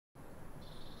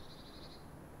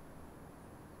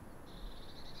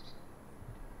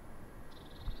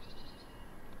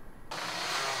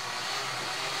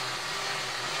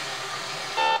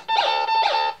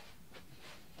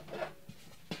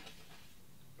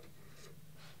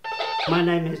My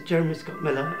name is Jeremy Scott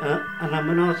Miller and I'm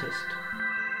an artist.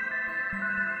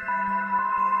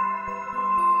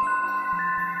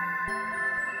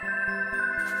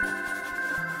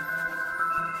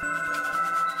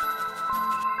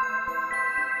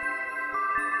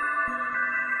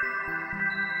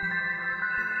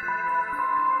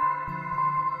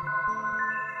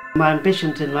 My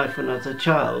ambitions in life when I was a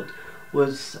child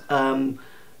was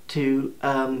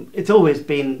it's always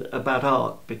been about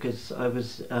art, because I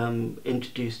was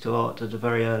introduced to art at a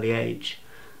very early age,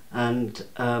 and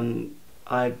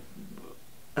I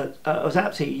was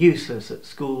absolutely useless at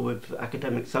school with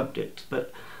academic subjects,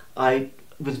 but I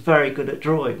was very good at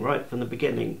drawing right from the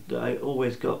beginning. I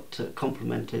always got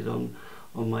complimented on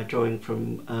my drawing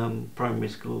from primary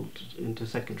school into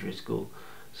secondary school.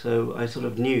 So I sort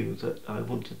of knew that I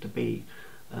wanted to be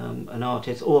an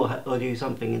artist or do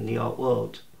something in the art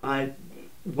world. I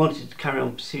wanted to carry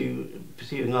on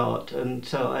pursuing art, and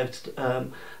so I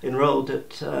enrolled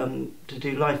to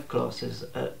do life classes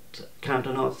at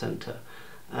Camden Art Centre,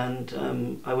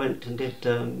 and I went and did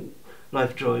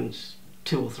life drawings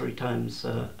 2 or 3 times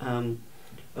a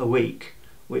week,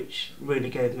 which really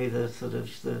gave me the sort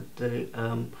of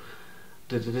the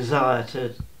desire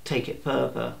to take it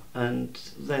further. And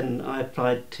then I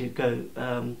applied to go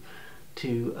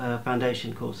to a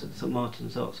foundation course at St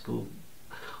Martin's Art School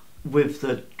with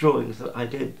the drawings that I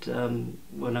did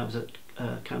when I was at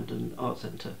Camden Art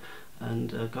Centre,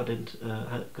 and got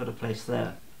a place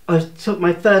there. I took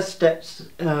my first steps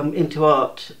into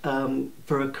art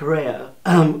for a career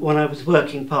when I was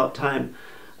working part-time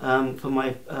for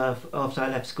my after I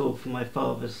left school for my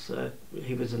father's.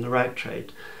 He was in the rag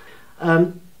trade.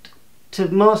 To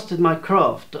master my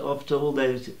craft after all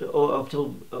these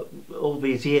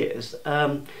years,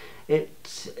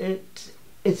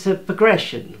 it's a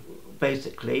progression,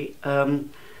 basically.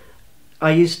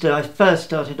 I first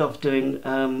started off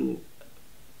doing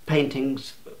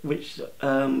paintings, which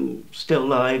still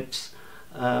lifes,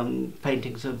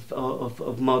 paintings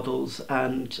of models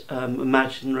and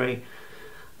imaginary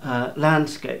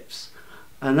landscapes,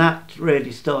 and that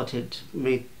really started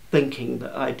me thinking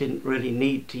that I didn't really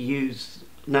need to use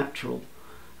natural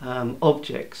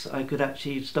objects. I could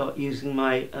actually start using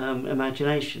my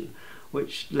imagination,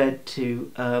 which led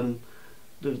to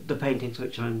the paintings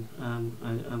which I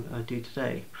do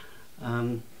today.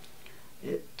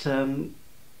 It's an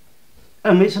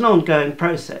ongoing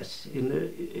process.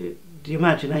 The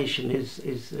imagination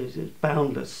is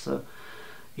boundless. So,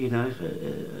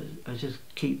 I just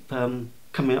keep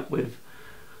coming up with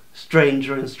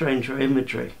stranger and stranger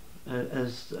imagery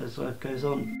as life goes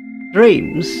on.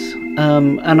 Dreams,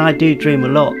 and I do dream a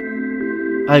lot.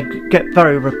 I get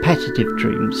very repetitive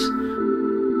dreams.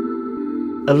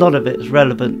 A lot of it is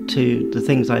relevant to the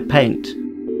things I paint.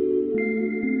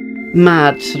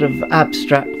 Mad sort of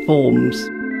abstract forms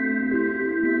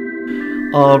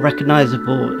are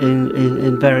recognisable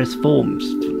in various forms.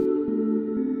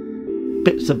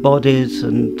 Bits of bodies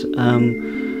and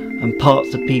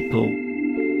parts of people.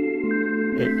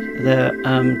 They're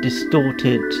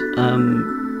distorted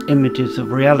images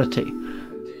of reality. Do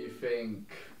you think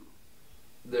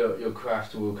that your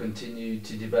craft will continue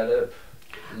to develop?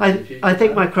 I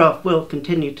think my craft will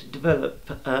continue to develop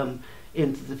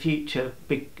into the future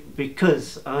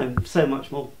because I'm so much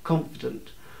more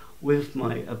confident with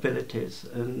my abilities,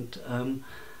 and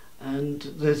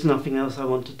there's nothing else I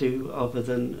want to do other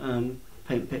than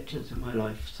paint pictures in my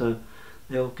life. So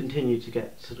they'll continue to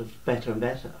get sort of better and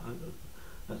better.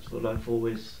 That's what I've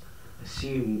always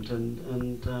assumed,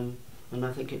 and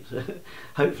I think it's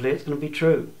hopefully it's going to be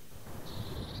true.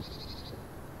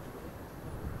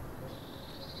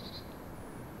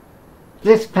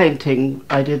 This painting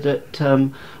I did at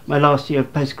my last year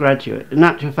of postgraduate. In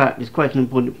actual fact, it's quite an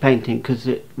important painting because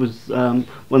it was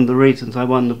one of the reasons I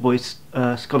won the Voice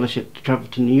scholarship to travel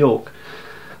to New York.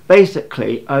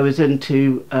 Basically, I was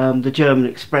into the German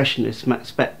expressionists,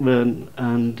 Max Beckmann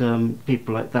and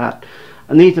people like that.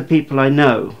 And these are people I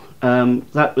know.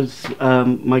 That was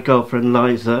my girlfriend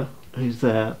Liza, who's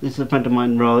there. This is a friend of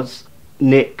mine, Roz.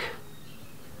 Nick,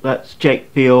 that's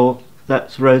Jake Fior,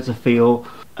 that's Rosa Fior,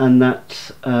 and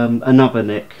that's another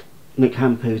Nick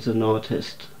Hamp, who's an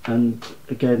artist. And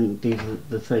again, these are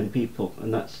the same people,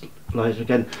 and that's Liza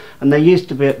again. And they used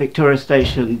to be at Victoria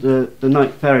Station, the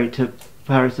night ferry to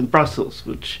Paris and Brussels,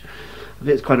 which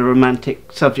it's quite a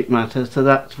romantic subject matter, so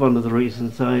that's one of the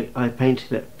reasons I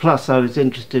painted it. Plus I was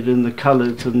interested in the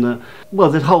colours and the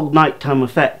whole nighttime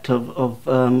effect of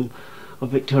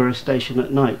Victoria Station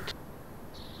at night.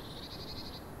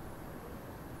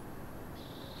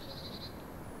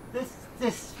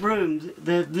 This room,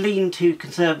 the lean-to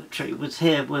conservatory, was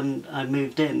here when I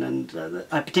moved in, and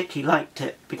I particularly liked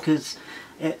it because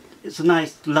it's a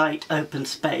nice light open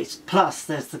space, plus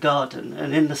there's the garden,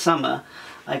 and in the summer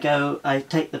I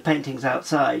take the paintings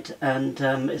outside, and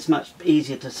it's much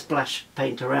easier to splash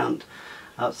paint around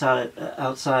outside,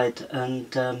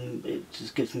 and it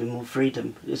just gives me more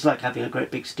freedom. It's like having a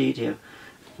great big studio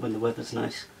when the weather's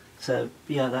nice. So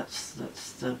yeah, that's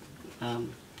the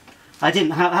I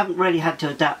haven't really had to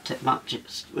adapt it much.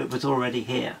 It was already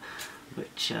here,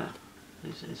 which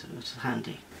is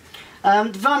handy. The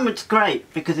environment's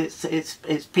great because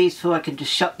it's peaceful. I can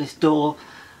just shut this door.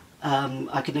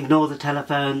 I can ignore the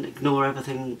telephone, ignore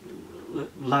everything,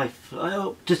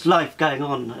 just life going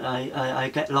on. I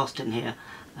get lost in here,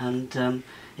 and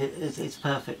it's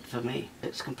perfect for me.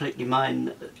 It's completely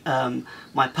mine.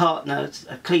 My partner's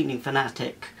a cleaning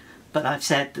fanatic, but I've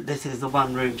said that this is the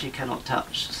one room she cannot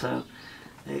touch, so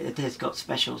it has got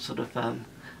special sort of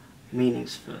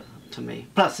meanings to me.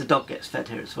 Plus the dog gets fed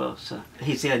here as well, so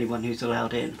he's the only one who's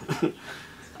allowed in.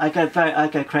 I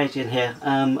go crazy in here.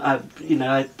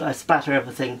 I splatter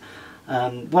everything.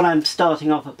 When I'm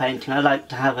starting off a painting, I like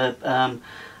to have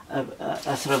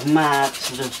a sort of mad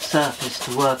sort of surface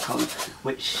to work on,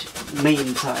 which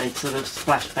means I sort of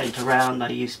splash paint around. I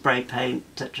use spray paint,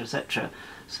 etc., etc.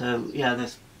 So yeah,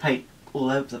 there's paint all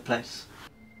over the place.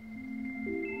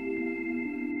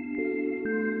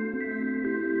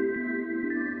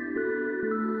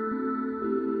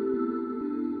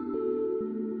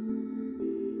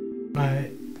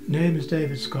 My name is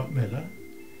David Scott Miller.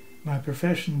 My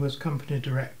profession was company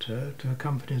director to a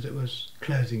company that was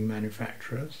clothing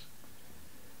manufacturers.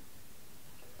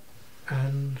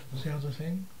 And what's the other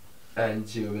thing?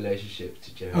 And your relationship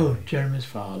to Jeremy. Oh, Jeremy's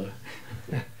father.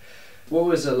 What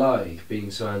was it like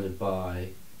being surrounded by,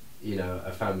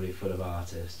 a family full of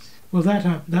artists? Well,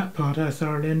 that part I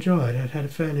thoroughly enjoyed. I'd had a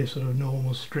fairly sort of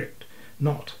normal, strict,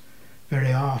 not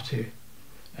very arty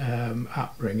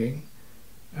upbringing.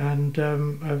 And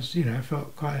I was,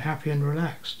 felt quite happy and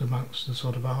relaxed amongst the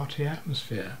sort of arty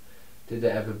atmosphere. Did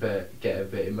it ever get a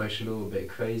bit emotional, a bit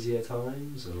crazy at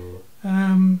times, or?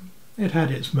 It had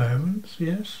its moments,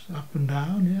 yes, up and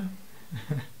down,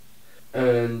 yeah.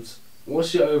 And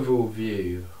what's your overall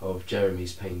view of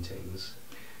Jeremy's paintings?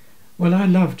 Well, I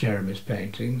love Jeremy's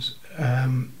paintings,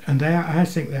 and I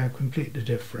think they are completely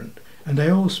different, and they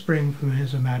all spring from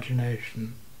his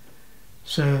imagination.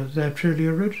 So they're truly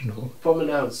original. From an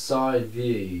outside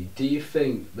view, do you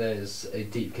think there's a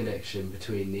deep connection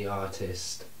between the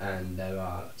artist and their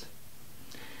art?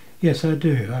 Yes, I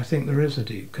do. I think there is a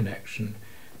deep connection.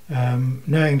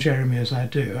 Knowing Jeremy as I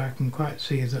do, I can quite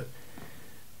see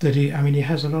that he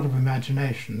has a lot of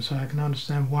imagination, so I can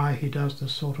understand why he does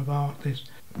this sort of art, this,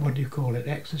 what do you call it,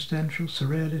 existential,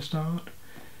 surrealist art?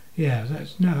 Yeah,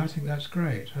 I think that's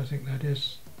great. I think that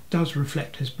does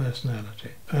reflect his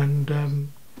personality, and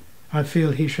I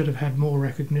feel he should have had more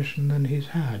recognition than he's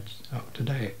had up to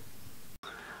date.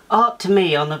 Art to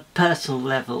me, on a personal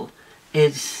level,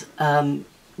 is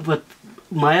with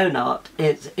my own art.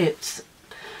 It's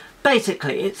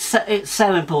basically it's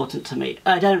so important to me.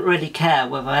 I don't really care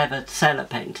whether I ever sell a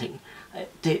painting.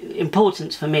 The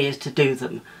importance for me is to do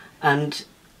them, and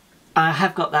I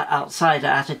have got that outsider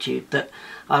attitude that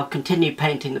I'll continue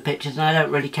painting the pictures and I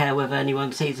don't really care whether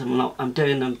anyone sees them or not. I'm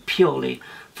doing them purely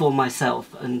for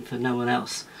myself and for no one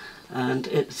else. And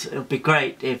it'll be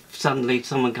great if suddenly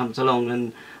someone comes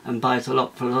along and buys a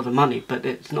lot for a lot of money, but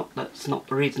that's not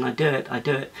the reason I do it. I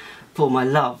do it for my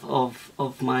love of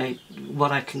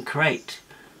what I can create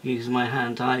using my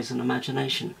hand, eyes and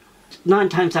imagination. 9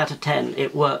 times out of 10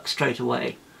 it works straight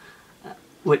away,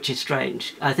 which is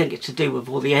strange. I think it's to do with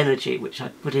all the energy which I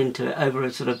put into it over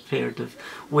a sort of period of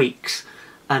weeks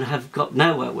and have got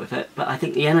nowhere with it, but I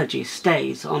think the energy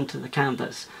stays onto the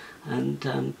canvas. And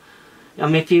a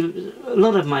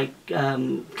lot of my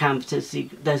canvases,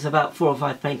 there's about 4 or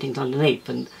 5 paintings underneath,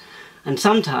 and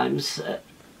sometimes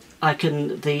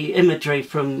the imagery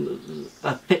from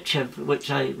a picture which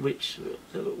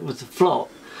was a flop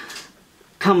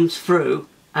comes through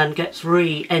and gets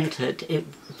re-entered,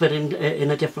 but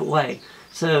in a different way.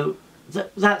 So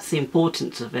that's the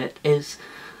importance of it, is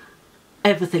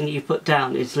everything you put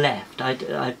down is left.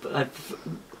 I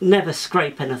never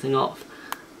scrape anything off.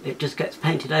 It just gets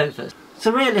painted over.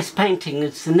 Surrealist painting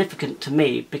is significant to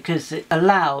me because it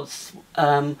allows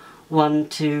one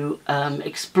to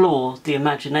explore the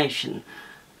imagination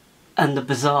and the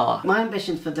bizarre. My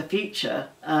ambitions for the future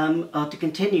are to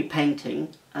continue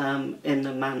painting in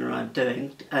the manner I'm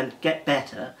doing and get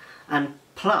better, and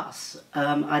plus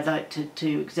I'd like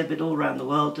to exhibit all around the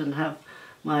world and have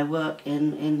my work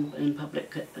in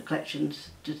public collections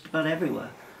just about everywhere.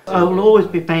 I will always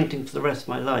be painting for the rest of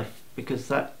my life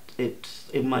because it's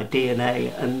in my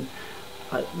DNA, and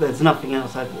there's nothing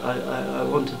else I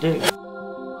want to do.